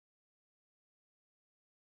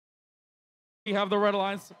We have the red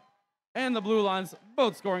alliance and the blue alliance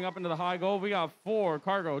both scoring up into the high goal. We got 4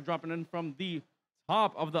 cargo dropping in from the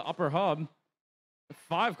top of the upper hub.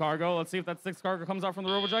 5 cargo. Let's see if that 6 cargo comes out from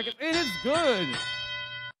the Robo Jacket. It is good.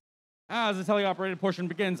 As the teleoperated portion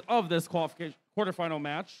begins of this qualification quarterfinal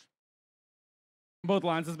match, both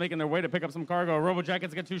alliances making their way to pick up some cargo. Robo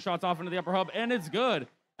Jackets get 2 shots off into the upper hub, and it's good.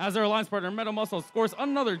 As their alliance partner, Metal Muscle, scores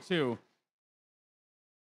another 2.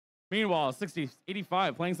 Meanwhile,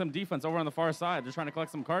 60-85 playing some defense over on the far side. They're trying to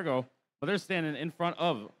collect some cargo, but they're standing in front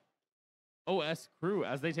of OS Crew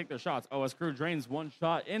as they take their shots. OS Crew drains 1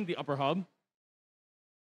 shot in the upper hub,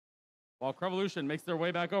 while Crevolution makes their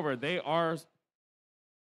way back over. They are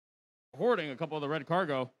hoarding a couple of the red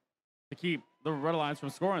cargo to keep the Red Alliance from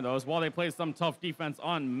scoring those while they play some tough defense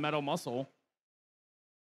on Metal Muscle.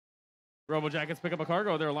 Robo Jackets pick up a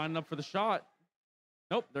cargo. They're lining up for the shot.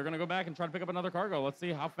 Nope, they're going to go back and try to pick up another cargo. Let's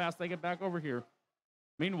see how fast they get back over here.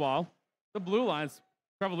 Meanwhile, the Blue Alliance,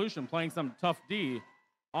 Revolution, playing some tough D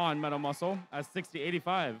on Metal Muscle as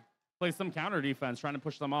 60-85 plays some counter defense, trying to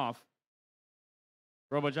push them off.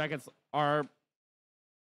 Robo Jackets are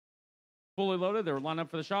fully loaded. They were lined up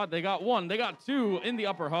for the shot. They got 1. They got 2 in the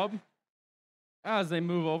upper hub as they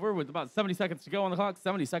move over with about 70 seconds to go on the clock.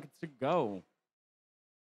 70 seconds to go.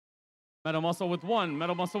 Metal Muscle with 1.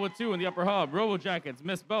 Metal Muscle with 2 in the upper hub. Robo Jackets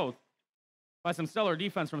missed both by some stellar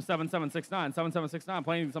defense from 7769. 7769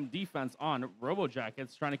 playing some defense on Robo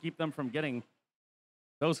Jackets, trying to keep them from getting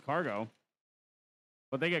those cargo.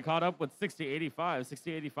 But they get caught up with 60-85.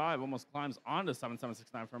 60-85 almost climbs onto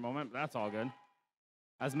 7769 for a moment, but that's all good.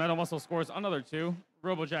 As Metal Muscle scores another 2.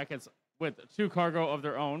 Robo Jackets with 2 cargo of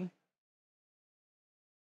their own.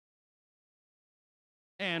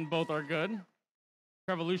 And both are good.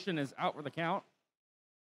 Revolution is out for the count,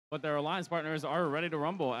 but their alliance partners are ready to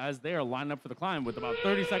rumble as they are lined up for the climb with about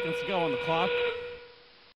 30 seconds to go on the clock.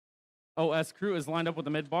 OS Crew is lined up with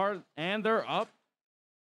the mid bar, and they're up.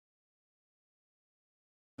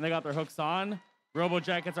 And they got their hooks on. Robo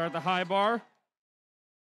Jackets are at the high bar.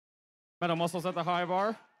 Metal Muscle's at the high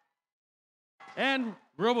bar. And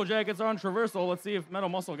Robo Jackets are on traversal. Let's see if Metal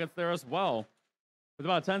Muscle gets there as well. With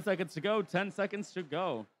about 10 seconds to go, 10 seconds to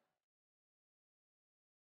go.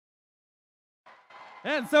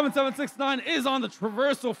 And 7769 is on the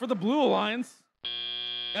traversal for the Blue Alliance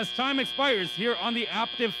as time expires here on the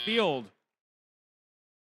active field.